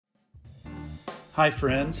Hi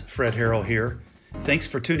friends, Fred Harrell here. Thanks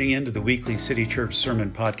for tuning in to the weekly City Church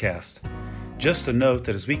Sermon Podcast. Just a note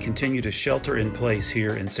that as we continue to shelter in place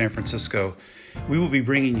here in San Francisco, we will be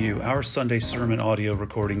bringing you our Sunday sermon audio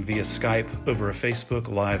recording via Skype over a Facebook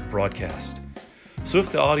Live broadcast. So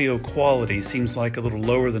if the audio quality seems like a little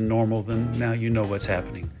lower than normal, then now you know what's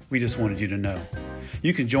happening. We just wanted you to know.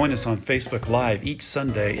 You can join us on Facebook Live each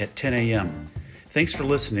Sunday at 10 a.m. Thanks for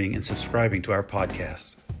listening and subscribing to our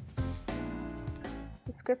podcast.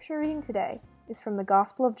 The scripture reading today is from the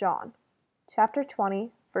Gospel of John, chapter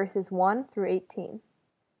 20, verses 1 through 18.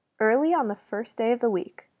 Early on the first day of the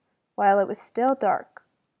week, while it was still dark,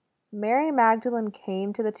 Mary Magdalene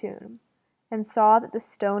came to the tomb and saw that the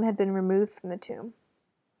stone had been removed from the tomb.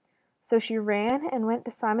 So she ran and went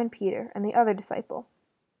to Simon Peter and the other disciple,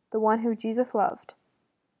 the one who Jesus loved,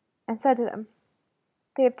 and said to them,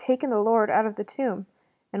 "They have taken the Lord out of the tomb,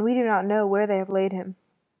 and we do not know where they have laid him."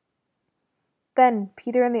 Then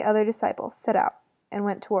Peter and the other disciple set out and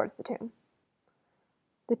went towards the tomb.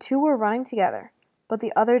 The two were running together, but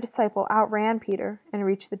the other disciple outran Peter and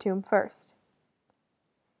reached the tomb first.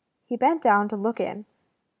 He bent down to look in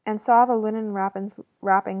and saw the linen wrappings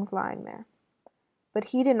lying there, but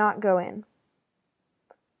he did not go in.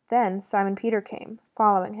 Then Simon Peter came,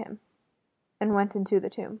 following him, and went into the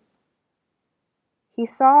tomb. He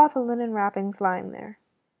saw the linen wrappings lying there,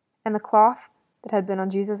 and the cloth that had been on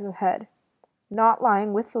Jesus' head, not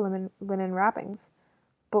lying with the linen wrappings,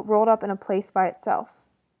 but rolled up in a place by itself.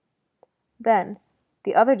 Then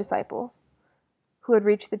the other disciple, who had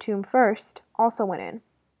reached the tomb first, also went in,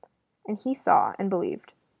 and he saw and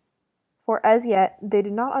believed. For as yet they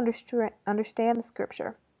did not understand the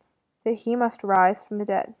scripture, that he must rise from the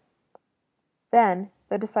dead. Then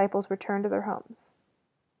the disciples returned to their homes.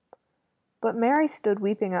 But Mary stood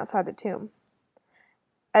weeping outside the tomb.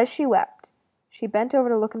 As she wept, she bent over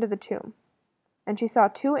to look into the tomb, and she saw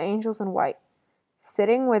two angels in white,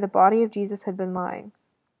 sitting where the body of Jesus had been lying,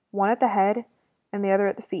 one at the head and the other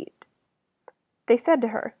at the feet. They said to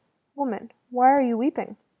her, "Woman, why are you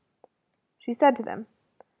weeping?" She said to them,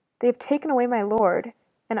 "They have taken away my Lord,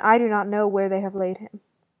 and I do not know where they have laid him."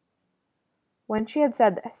 When she had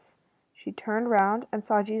said this, she turned round and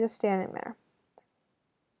saw Jesus standing there,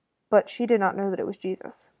 but she did not know that it was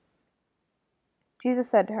Jesus. Jesus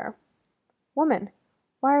said to her, "Woman,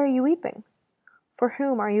 why are you weeping? For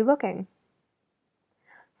whom are you looking?"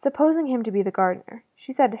 Supposing him to be the gardener,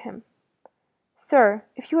 she said to him, "Sir,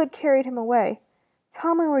 if you had carried him away,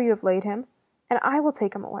 tell me where you have laid him, and I will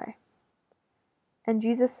take him away." And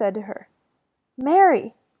Jesus said to her,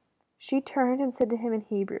 "Mary!" She turned and said to him in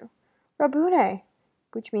Hebrew, "Rabboni,"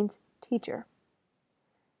 which means teacher.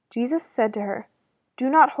 Jesus said to her, "Do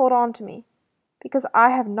not hold on to me, because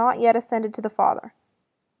I have not yet ascended to the Father.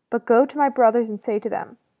 But go to my brothers and say to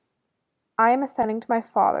them, I am ascending to my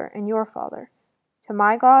Father and your Father, to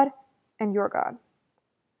my God and your God."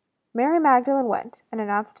 Mary Magdalene went and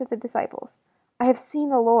announced to the disciples, "I have seen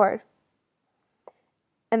the Lord."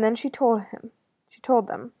 And then she told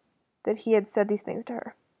them that he had said these things to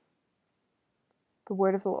her. The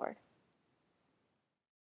word of the Lord.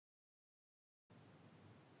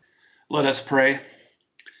 Let us pray.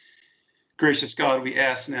 Gracious God, we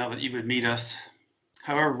ask now that you would meet us,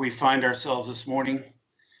 however we find ourselves this morning,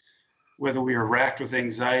 whether we are racked with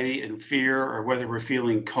anxiety and fear or whether we're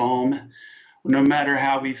feeling calm, no matter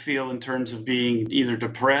how we feel in terms of being either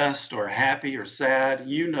depressed or happy or sad,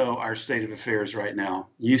 you know our state of affairs right now.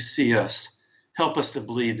 You see us. Help us to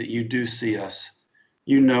believe that you do see us.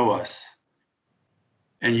 You know us.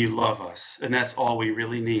 And you love us. And that's all we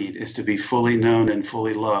really need, is to be fully known and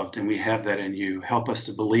fully loved. And we have that in you. Help us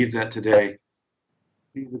to believe that today.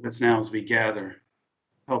 Be with us now as we gather.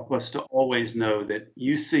 Help us to always know that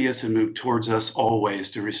you see us and move towards us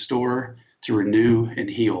always to restore, to renew, and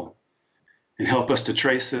heal. And help us to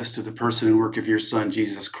trace this to the person and work of your Son,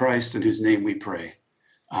 Jesus Christ, in whose name we pray.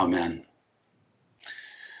 Amen.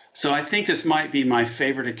 So I think this might be my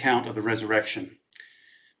favorite account of the resurrection,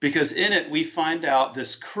 because in it we find out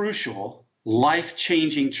this crucial,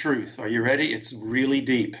 life-changing truth. Are you ready? It's really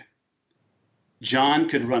deep. John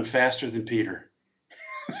could run faster than Peter.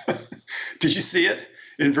 Did you see it?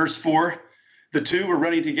 In verse 4, the two were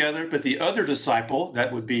running together, but the other disciple,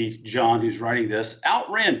 that would be John who's writing this,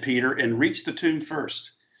 outran Peter and reached the tomb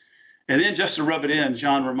first. And then just to rub it in,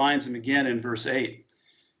 John reminds him again in verse 8.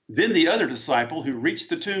 Then the other disciple who reached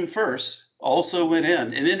the tomb first also went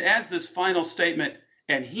in, and then adds this final statement,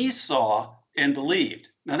 and he saw and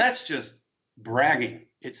believed. Now that's just bragging,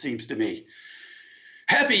 it seems to me.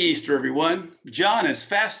 Happy Easter, everyone. John is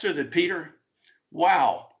faster than Peter.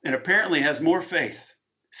 Wow. And apparently has more faith.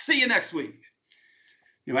 See you next week.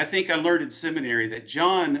 I think I learned in seminary that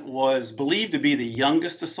John was believed to be the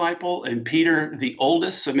youngest disciple and Peter the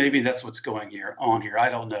oldest. So maybe that's what's going on here. I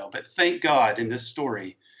don't know. But thank God in this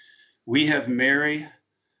story, we have Mary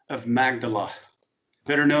of Magdala,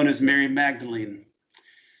 better known as Mary Magdalene.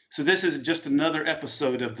 So this is just another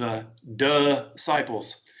episode of the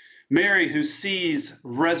disciples. Mary, who sees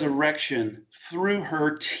resurrection through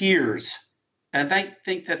her tears. And I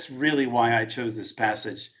think that's really why I chose this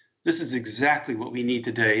passage. This is exactly what we need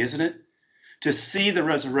today, isn't it? To see the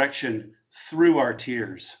resurrection through our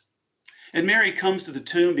tears. And Mary comes to the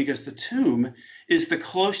tomb because the tomb is the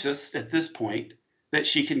closest at this point that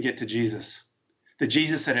she can get to Jesus. The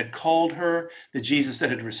Jesus that had called her, the Jesus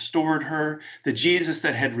that had restored her, the Jesus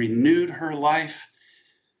that had renewed her life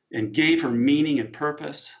and gave her meaning and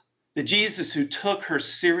purpose, the Jesus who took her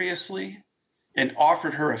seriously and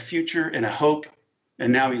offered her a future and a hope,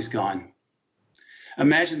 and now he's gone.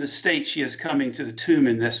 Imagine the state she is coming to the tomb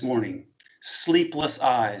in this morning. Sleepless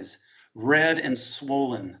eyes, red and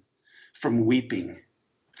swollen from weeping.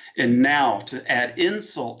 And now, to add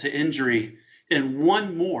insult to injury, in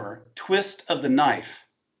one more twist of the knife,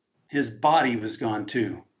 his body was gone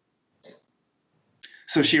too.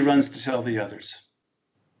 So she runs to tell the others.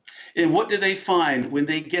 And what do they find when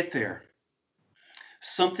they get there?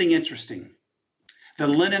 Something interesting. The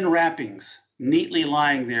linen wrappings neatly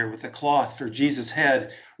lying there with a cloth for Jesus'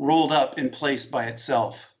 head rolled up in place by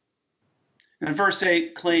itself. And verse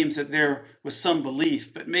 8 claims that there was some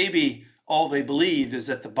belief, but maybe all they believed is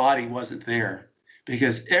that the body wasn't there,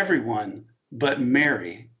 because everyone but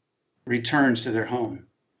Mary returns to their home.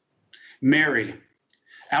 Mary,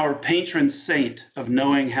 our patron saint of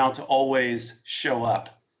knowing how to always show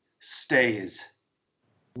up, stays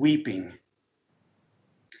weeping.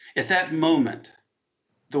 At that moment,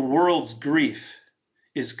 the world's grief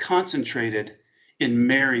is concentrated in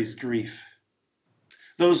Mary's grief.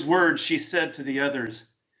 Those words she said to the others,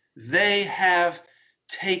 "They have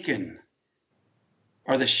taken,"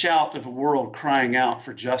 are the shout of a world crying out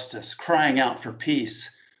for justice, crying out for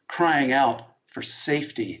peace, crying out for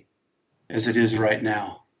safety as it is right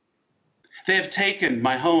now. They have taken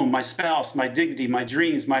my home, my spouse, my dignity, my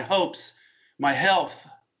dreams, my hopes, my health,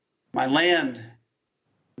 my land.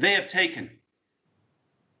 They have taken.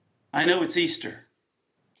 I know it's Easter,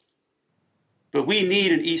 but we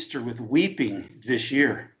need an Easter with weeping this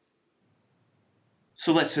year.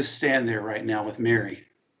 So let's just stand there right now with Mary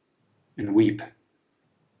and weep.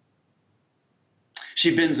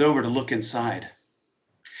 She bends over to look inside.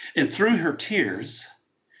 And through her tears,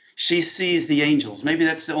 she sees the angels. Maybe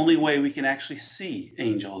that's the only way we can actually see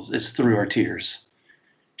angels, is through our tears.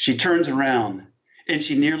 She turns around and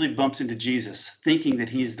she nearly bumps into Jesus, thinking that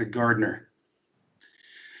he's the gardener.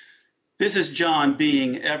 This is John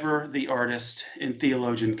being ever the artist and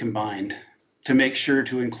theologian combined to make sure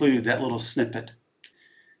to include that little snippet.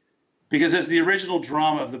 Because as the original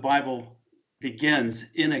drama of the Bible begins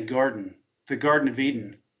in a garden, the Garden of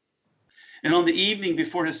Eden, and on the evening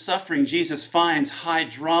before his suffering, Jesus finds high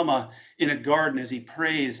drama in a garden as he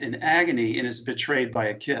prays in agony and is betrayed by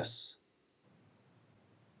a kiss.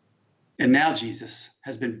 And now Jesus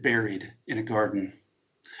has been buried in a garden.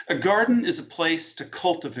 A garden is a place to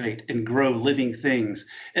cultivate and grow living things,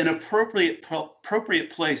 an appropriate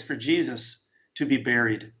place for Jesus to be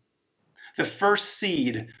buried. The first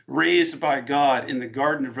seed raised by God in the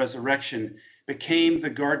Garden of Resurrection became the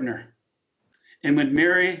gardener. And when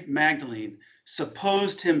Mary Magdalene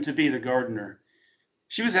supposed him to be the gardener,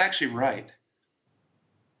 she was actually right.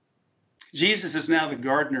 Jesus is now the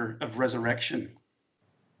gardener of resurrection,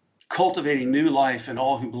 cultivating new life in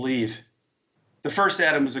all who believe. The first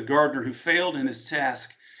Adam was a gardener who failed in his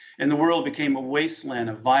task, and the world became a wasteland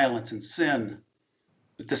of violence and sin.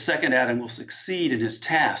 But the second Adam will succeed in his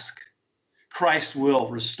task. Christ will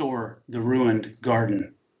restore the ruined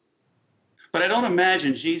garden. But I don't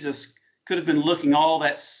imagine Jesus could have been looking all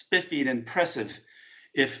that spiffy and impressive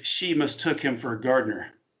if she mistook him for a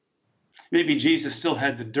gardener. Maybe Jesus still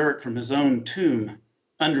had the dirt from his own tomb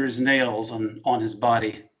under his nails on his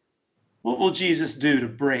body. What will Jesus do to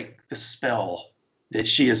break the spell that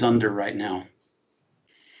she is under right now?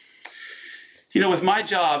 With my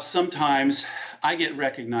job, sometimes I get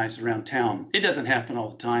recognized around town. It doesn't happen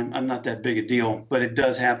all the time. I'm not that big a deal, but it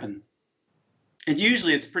does happen. And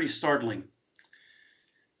usually it's pretty startling.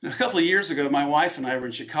 A couple of years ago, my wife and I were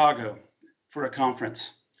in Chicago for a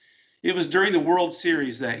conference. It was during the World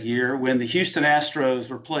Series that year when the Houston Astros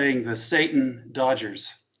were playing the Satan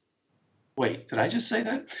Dodgers. Wait, did I just say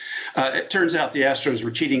that? It turns out the Astros were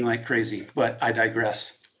cheating like crazy, but I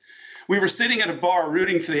digress. We were sitting at a bar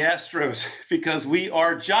rooting for the Astros because we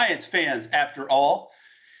are Giants fans after all.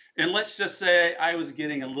 And let's just say I was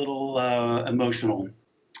getting a little emotional.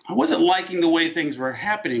 I wasn't liking the way things were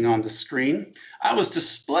happening on the screen. I was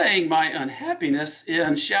displaying my unhappiness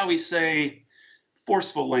in, shall we say,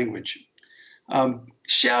 forceful language.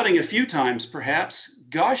 Shouting a few times, perhaps,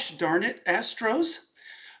 "Gosh darn it, Astros."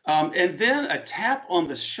 And then a tap on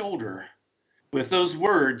the shoulder with those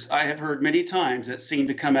words I have heard many times that seem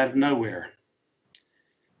to come out of nowhere.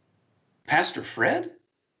 "Pastor Fred?"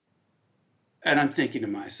 And I'm thinking to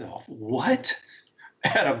myself, what?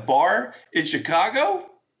 At a bar in Chicago?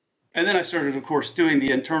 And then I started, of course, doing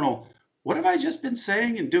the internal, what have I just been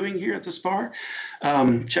saying and doing here at this bar?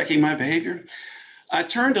 Checking my behavior. I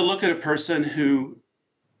turned to look at a person who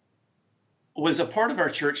was a part of our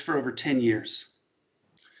church for over 10 years.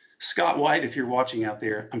 Scott White, if you're watching out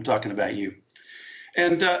there, I'm talking about you.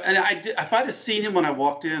 And if I'd have seen him when I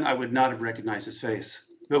walked in, I would not have recognized his face.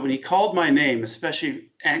 But when he called my name, especially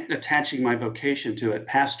attaching my vocation to it,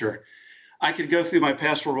 pastor, I could go through my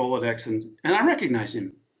pastoral Rolodex and I recognized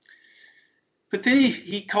him. But then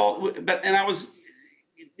he called, and I was,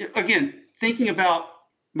 again, thinking about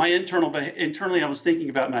my internally, I was thinking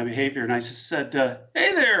about my behavior, and I just said,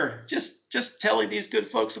 "Hey there, just telling these good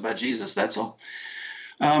folks about Jesus, that's all."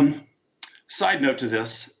 Side note to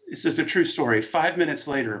this, it's just a true story. 5 minutes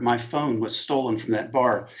later, my phone was stolen from that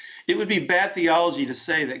bar. It would be bad theology to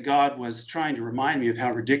say that God was trying to remind me of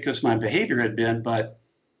how ridiculous my behavior had been, but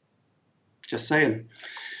just saying.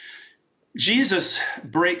 Jesus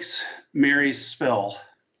breaks Mary's spell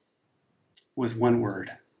with one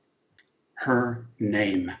word, her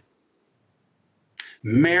name.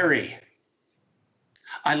 Mary.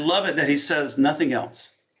 I love it that he says nothing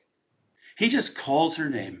else. He just calls her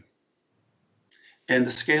name. And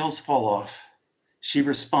the scales fall off. She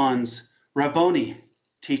responds, "Rabboni,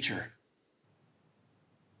 teacher."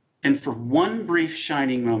 And for one brief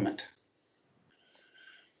shining moment,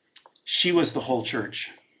 she was the whole church,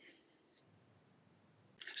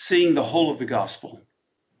 seeing the whole of the gospel.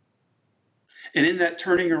 And in that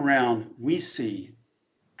turning around, we see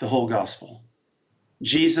the whole gospel.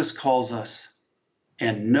 Jesus calls us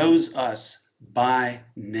and knows us by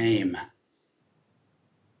name.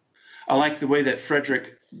 I like the way that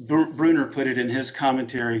Frederick Bruner put it in his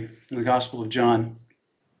commentary in the Gospel of John.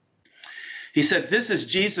 He said, "This is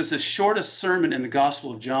Jesus' shortest sermon in the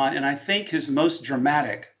Gospel of John, and I think his most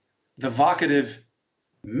dramatic, the vocative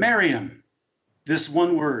Miriam, this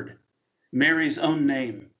one word, Mary's own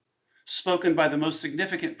name, spoken by the most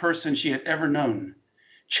significant person she had ever known,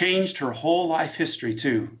 changed her whole life history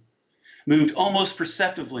too, moved almost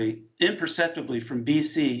imperceptibly from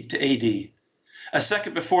BC to AD. A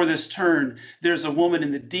second before this turn, there's a woman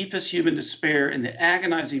in the deepest human despair, in the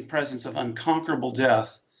agonizing presence of unconquerable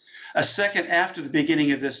death. A second after the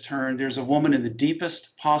beginning of this turn, there's a woman in the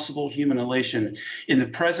deepest possible human elation, in the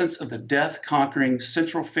presence of the death-conquering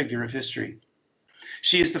central figure of history.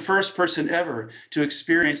 She is the first person ever to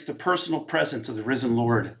experience the personal presence of the risen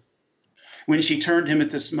Lord. When she turned to him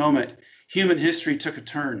at this moment, human history took a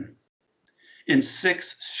turn. In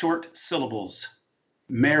 6 short syllables,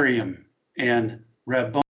 Miriam and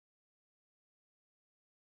Rabboni.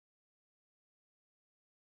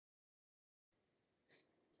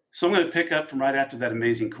 So I'm going to pick up from right after that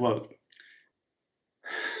amazing quote.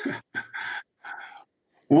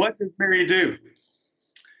 What does Mary do?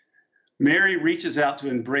 Mary reaches out to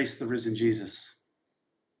embrace the risen Jesus.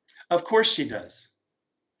 Of course she does.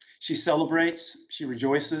 She celebrates, she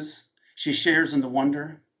rejoices, she shares in the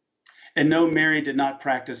wonder. And no, Mary did not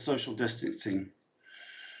practice social distancing.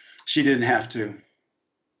 She didn't have to.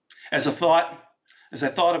 As I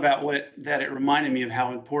thought about that, it reminded me of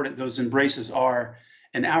how important those embraces are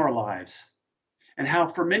in our lives, and how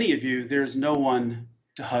for many of you, there's no one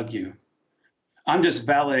to hug you. I'm just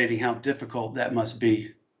validating how difficult that must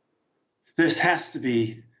be. This has to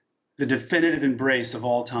be the definitive embrace of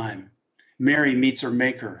all time. Mary meets her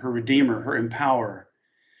maker, her redeemer, her empowerer.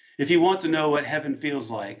 If you want to know what heaven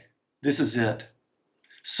feels like, this is it.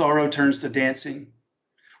 Sorrow turns to dancing,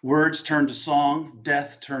 words turn to song,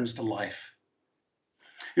 death turns to life.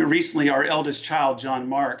 Recently, our eldest child, John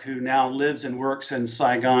Mark, who now lives and works in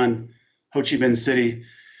Saigon, Ho Chi Minh City,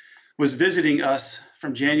 was visiting us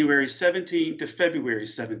from January 17 to February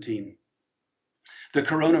 17. The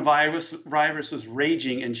coronavirus was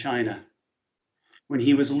raging in China. When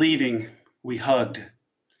he was leaving, we hugged.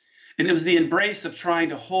 And it was the embrace of trying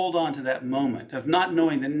to hold on to that moment, of not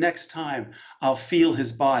knowing the next time I'll feel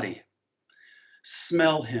his body,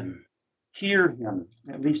 smell him, hear him,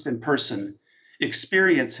 at least in person,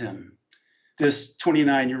 experience him, this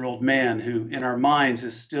 29-year-old man who in our minds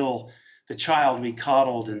is still the child we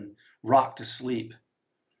coddled and rocked to sleep.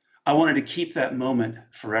 I wanted to keep that moment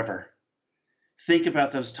forever. Think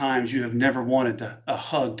about those times you have never wanted a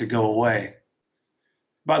hug to go away.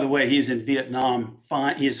 By the way, he is in Vietnam.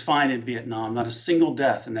 He is fine in Vietnam, not a single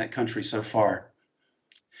death in that country so far.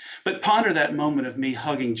 But ponder that moment of me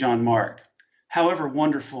hugging John Mark, however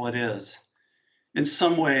wonderful it is. In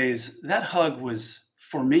some ways, that hug was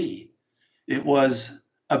for me. It was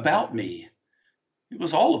about me. It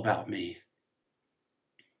was all about me.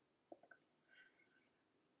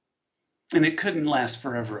 And it couldn't last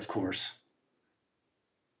forever, of course.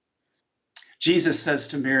 Jesus says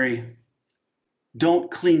to Mary,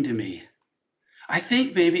 "Don't cling to me." I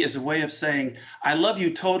think maybe as a way of saying, I love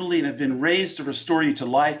you totally and have been raised to restore you to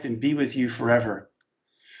life and be with you forever.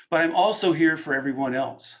 But I'm also here for everyone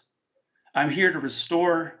else. I'm here to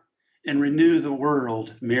restore and renew the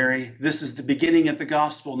world, Mary. This is the beginning of the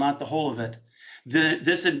gospel, not the whole of it.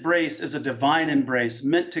 This embrace is a divine embrace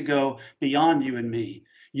meant to go beyond you and me.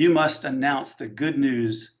 You must announce the good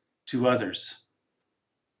news to others.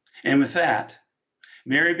 And with that,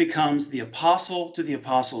 Mary becomes the apostle to the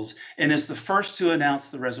apostles and is the first to announce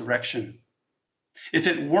the resurrection. If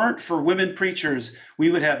it weren't for women preachers, we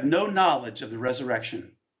would have no knowledge of the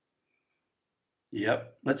resurrection.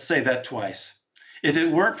 Yep, let's say that twice. If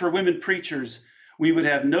it weren't for women preachers, we would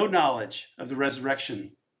have no knowledge of the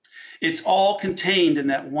resurrection. It's all contained in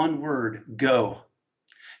that one word, go.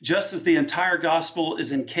 Just as the entire gospel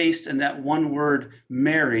is encased in that one word,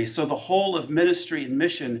 Mary, so the whole of ministry and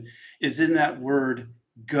mission is in that word,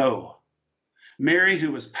 go. Mary,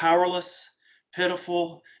 who was powerless,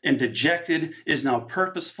 pitiful, and dejected, is now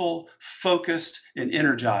purposeful, focused, and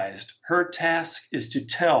energized. Her task is to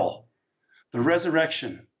tell the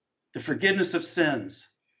resurrection, the forgiveness of sins,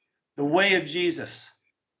 the way of Jesus,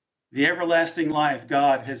 the everlasting life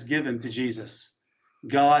God has given to Jesus.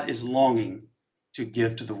 God is longing to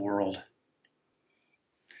give to the world.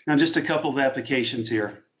 Now, just a couple of applications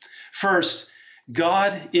here. First,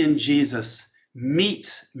 God in Jesus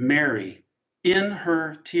meets Mary in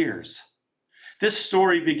her tears. This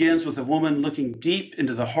story begins with a woman looking deep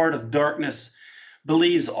into the heart of darkness,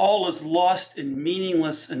 believes all is lost and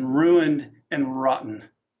meaningless and ruined and rotten.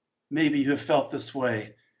 Maybe you have felt this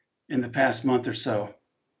way in the past month or so.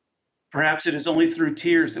 Perhaps it is only through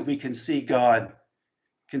tears that we can see God,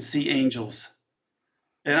 can see angels.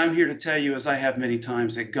 And I'm here to tell you, as I have many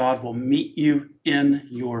times, that God will meet you in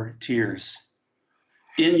your tears,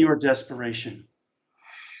 in your desperation,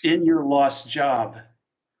 in your lost job,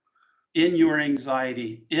 in your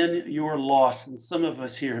anxiety, in your loss. And some of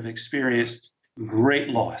us here have experienced great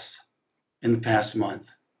loss in the past month.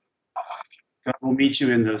 God will meet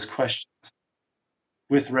you in those questions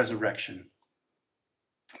with resurrection.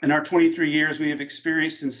 In our 23 years, we have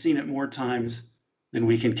experienced and seen it more times than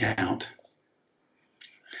we can count.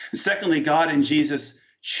 Secondly, God in Jesus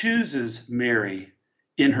chooses Mary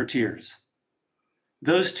in her tears.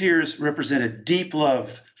 Those tears represented deep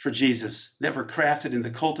love for Jesus that were crafted in the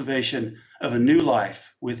cultivation of a new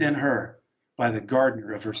life within her by the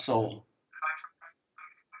gardener of her soul.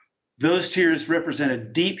 Those tears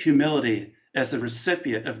represented deep humility as the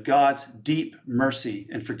recipient of God's deep mercy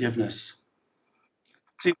and forgiveness.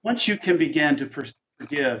 See, once you can begin to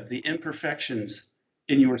forgive the imperfections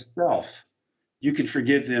in yourself, you can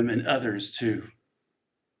forgive them in others too.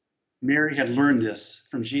 Mary had learned this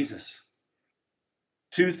from Jesus.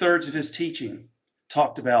 2/3 of his teaching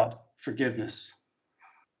talked about forgiveness.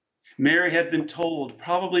 Mary had been told,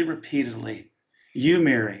 probably repeatedly, "You,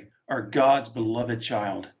 Mary, are God's beloved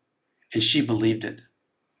child," and she believed it.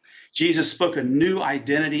 Jesus spoke a new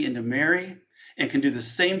identity into Mary and can do the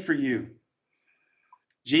same for you.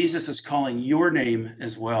 Jesus is calling your name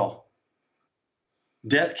as well.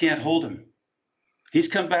 Death can't hold him. He's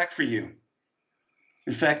come back for you.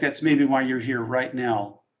 In fact, that's maybe why you're here right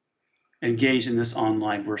now, engaged in this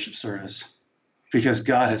online worship service, because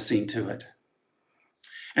God has seen to it.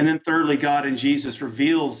 And then thirdly, God in Jesus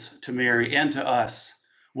reveals to Mary and to us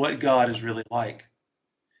what God is really like.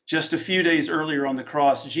 Just a few days earlier on the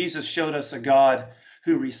cross, Jesus showed us a God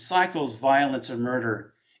who recycles violence and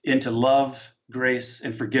murder into love, grace,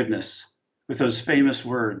 and forgiveness with those famous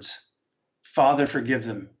words, "Father, forgive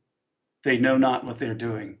them. They know not what they're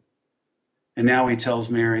doing." And now he tells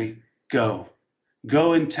Mary, go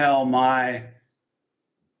and tell my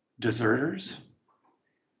deserters.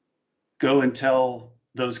 Go and tell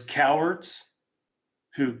those cowards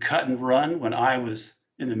who cut and run when I was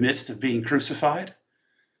in the midst of being crucified.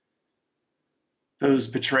 Those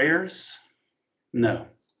betrayers? No.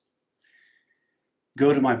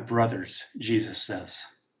 Go to my brothers, Jesus says.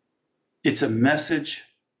 It's a message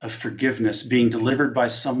of forgiveness being delivered by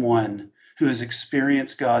someone who has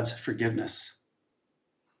experienced God's forgiveness.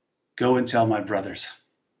 Go and tell my brothers.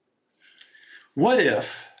 What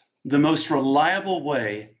if the most reliable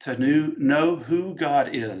way to know who God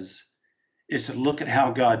is to look at how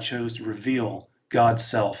God chose to reveal God's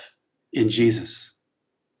self in Jesus?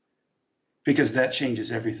 Because that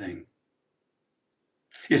changes everything.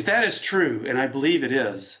 If that is true, and I believe it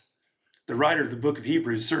is, the writer of the book of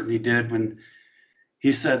Hebrews certainly did when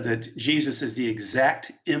he said that Jesus is the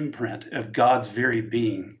exact imprint of God's very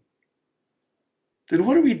being, then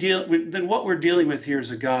what we're dealing with here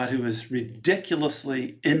is a God who is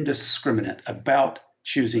ridiculously indiscriminate about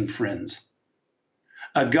choosing friends.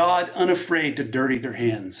 A God unafraid to dirty their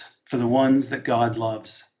hands for the ones that God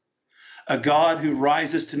loves. A God who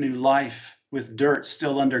rises to new life with dirt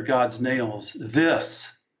still under God's nails.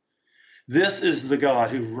 This is the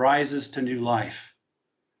God who rises to new life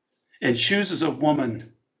and chooses a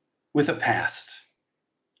woman with a past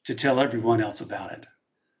to tell everyone else about it.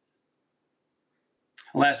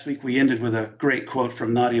 Last week we ended with a great quote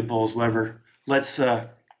from Nadia Bolz-Weber. Let's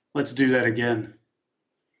do that again.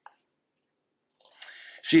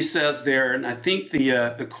 She says there, and I think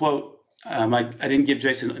the quote, I didn't give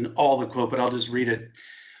Jason all the quote, but I'll just read it.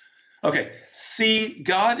 Okay, see,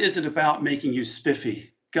 God isn't about making you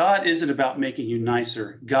spiffy. God isn't about making you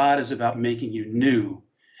nicer. God is about making you new.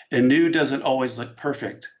 And new doesn't always look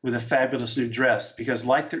perfect with a fabulous new dress, because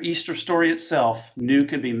like the Easter story itself, new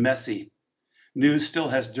can be messy. New still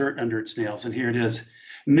has dirt under its nails, and here it is.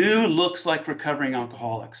 New looks like recovering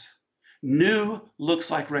alcoholics. New looks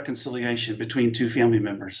like reconciliation between two family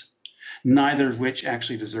members, neither of which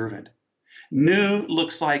actually deserve it. New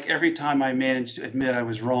looks like every time I manage to admit I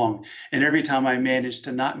was wrong, and every time I manage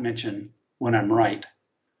to not mention when I'm right.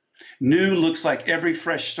 New looks like every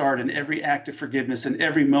fresh start and every act of forgiveness and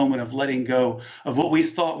every moment of letting go of what we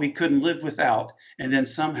thought we couldn't live without, and then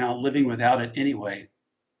somehow living without it anyway.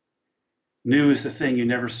 New is the thing you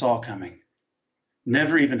never saw coming,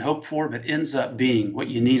 never even hoped for, but ends up being what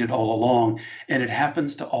you needed all along. And it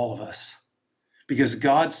happens to all of us because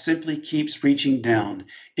God simply keeps reaching down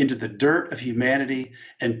into the dirt of humanity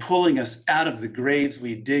and pulling us out of the graves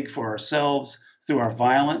we dig for ourselves through our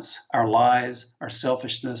violence, our lies, our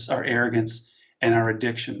selfishness, our arrogance, and our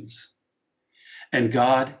addictions. And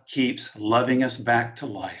God keeps loving us back to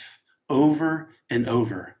life over and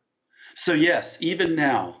over. So yes, even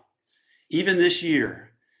now, even this year,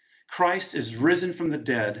 Christ is risen from the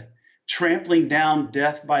dead, trampling down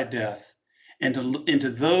death by death, and into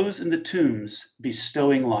those in the tombs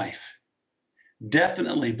bestowing life.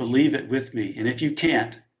 Definitely believe it with me. And if you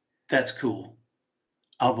can't, that's cool.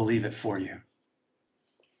 I'll believe it for you.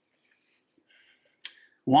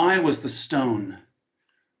 Why was the stone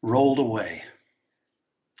rolled away?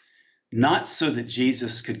 Not so that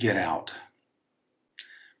Jesus could get out,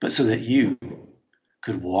 but so that you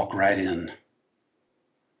could walk right in.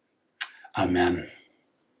 Amen.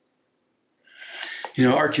 You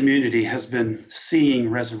know, our community has been seeing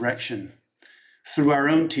resurrection through our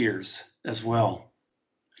own tears as well.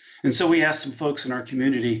 And so we asked some folks in our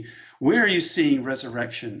community, where are you seeing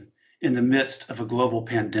resurrection in the midst of a global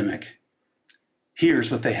pandemic? Here's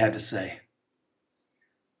what they had to say.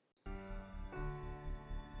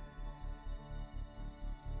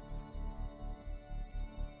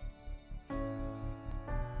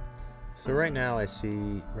 So right now I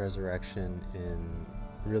see resurrection in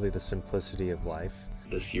really the simplicity of life.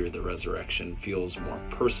 This year the resurrection feels more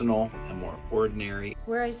personal and more ordinary.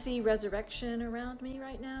 Where I see resurrection around me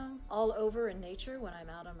right now, all over in nature when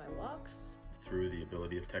I'm out on my walks. Through the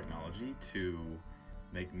ability of technology to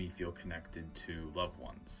make me feel connected to loved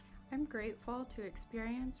ones. I'm grateful to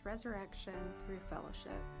experience resurrection through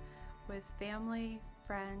fellowship with family,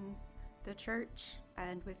 friends, the church,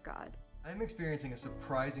 and with God. I'm experiencing a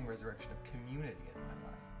surprising resurrection of community in my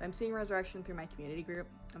life. I'm seeing resurrection through my community group.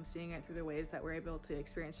 I'm seeing it through the ways that we're able to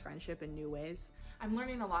experience friendship in new ways. I'm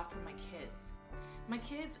learning a lot from my kids. My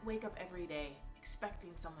kids wake up every day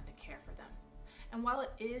expecting someone to care for them. And while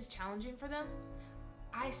it is challenging for them,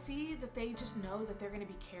 I see that they just know that they're going to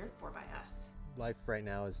be cared for by us. Life right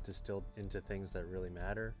now is distilled into things that really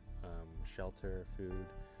matter. Shelter, food,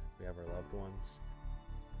 we have our loved ones.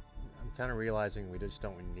 I'm kind of realizing we just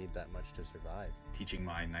don't need that much to survive. Teaching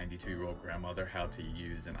my 92-year-old grandmother how to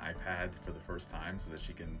use an iPad for the first time so that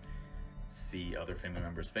she can see other family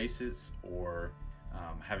members' faces, or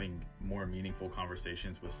having more meaningful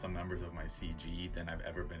conversations with some members of my CG than I've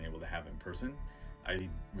ever been able to have in person. I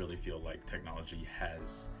really feel like technology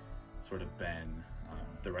has sort of been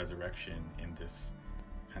the resurrection in this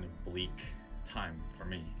kind of bleak time for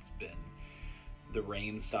me. It's been the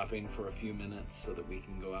rain stopping for a few minutes so that we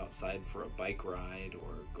can go outside for a bike ride,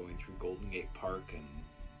 or going through Golden Gate Park and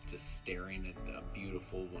just staring at a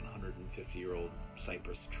beautiful 150-year-old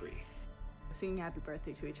cypress tree. Singing happy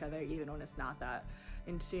birthday to each other even when it's not that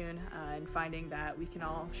in tune, and finding that we can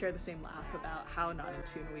all share the same laugh about how not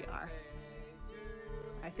in tune we are.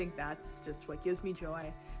 I think that's just what gives me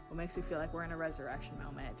joy, what makes me feel like we're in a resurrection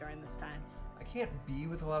moment during this time. I can't be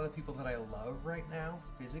with a lot of the people that I love right now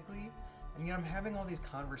physically, and yet I'm having all these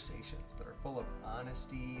conversations that are full of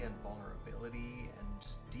honesty and vulnerability and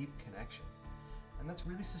just deep connection. And that's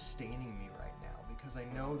really sustaining me right now, because I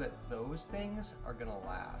know that those things are going to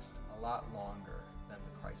last a lot longer than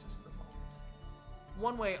the crisis of the moment.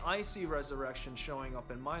 One way I see resurrection showing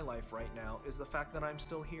up in my life right now is the fact that I'm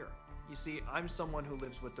still here. You see, I'm someone who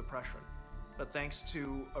lives with depression, but thanks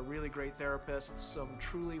to a really great therapist, some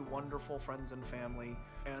truly wonderful friends and family,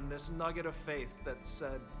 and this nugget of faith that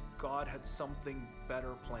said God had something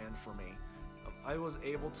better planned for me, I was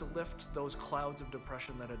able to lift those clouds of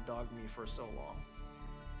depression that had dogged me for so long.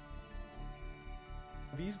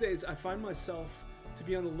 These days, I find myself to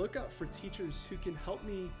be on the lookout for teachers who can help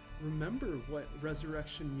me remember what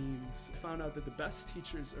resurrection means. I found out that the best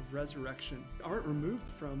teachers of resurrection aren't removed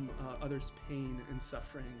from others' pain and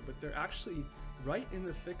suffering, but they're actually right in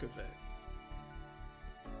the thick of it.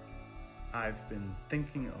 I've been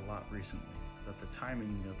thinking a lot recently that the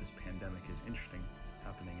timing of this pandemic is interesting,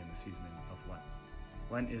 happening in the season of Lent.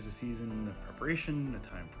 Lent is a season of preparation, a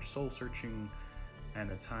time for soul searching,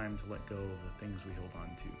 and a time to let go of the things we hold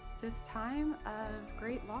on to. This time of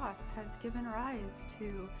great loss has given rise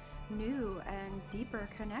to new and deeper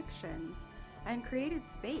connections and created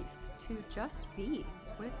space to just be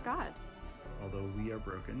with God. Although we are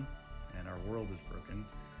broken and our world is broken,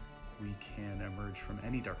 we can emerge from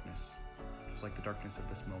any darkness, just like the darkness of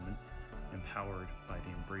this moment, empowered by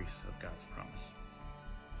the embrace of God's promise.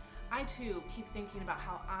 I too keep thinking about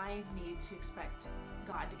how I need to expect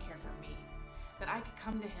God to care for me, that I could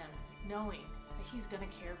come to Him knowing that He's going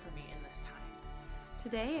to care for me in this time.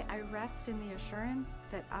 Today, I rest in the assurance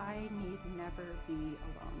that I need never be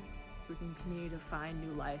alone. We can continue to find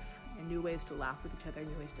new life and new ways to laugh with each other,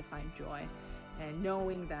 new ways to find joy, and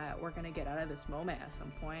knowing that we're going to get out of this moment at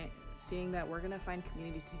some point, seeing that we're going to find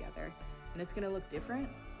community together, and it's going to look different,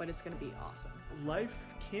 but it's going to be awesome. Life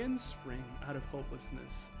can spring out of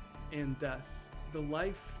hopelessness and death. The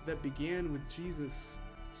life that began with Jesus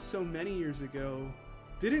so many years ago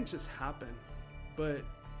didn't just happen, but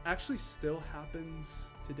actually still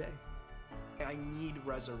happens today. I need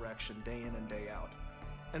resurrection day in and day out.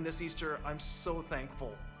 And this Easter, I'm so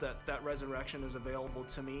thankful that that resurrection is available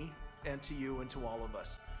to me and to you and to all of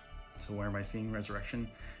us. So where am I seeing resurrection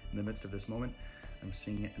in the midst of this moment? I'm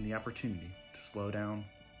seeing it in the opportunity to slow down,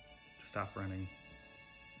 to stop running,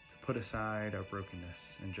 to put aside our brokenness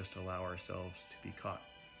and just allow ourselves to be caught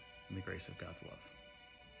in the grace of God's love.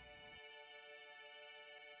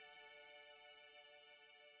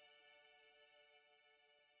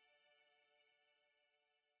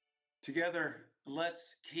 Together,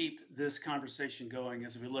 let's keep this conversation going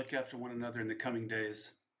as we look after one another in the coming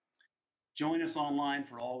days. Join us online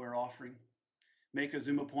for all we're offering. Make a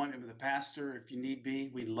Zoom appointment with a pastor if you need be.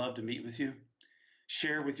 We'd love to meet with you.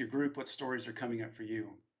 Share with your group what stories are coming up for you.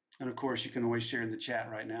 And of course, you can always share in the chat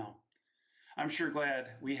right now. I'm sure glad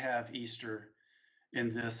we have Easter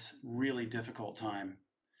in this really difficult time,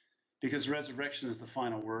 because resurrection is the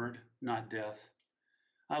final word, not death.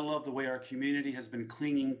 I love the way our community has been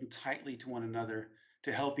clinging tightly to one another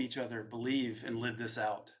to help each other believe and live this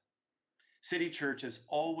out. City Church has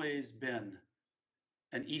always been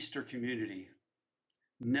an Easter community,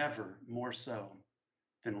 never more so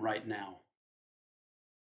than right now.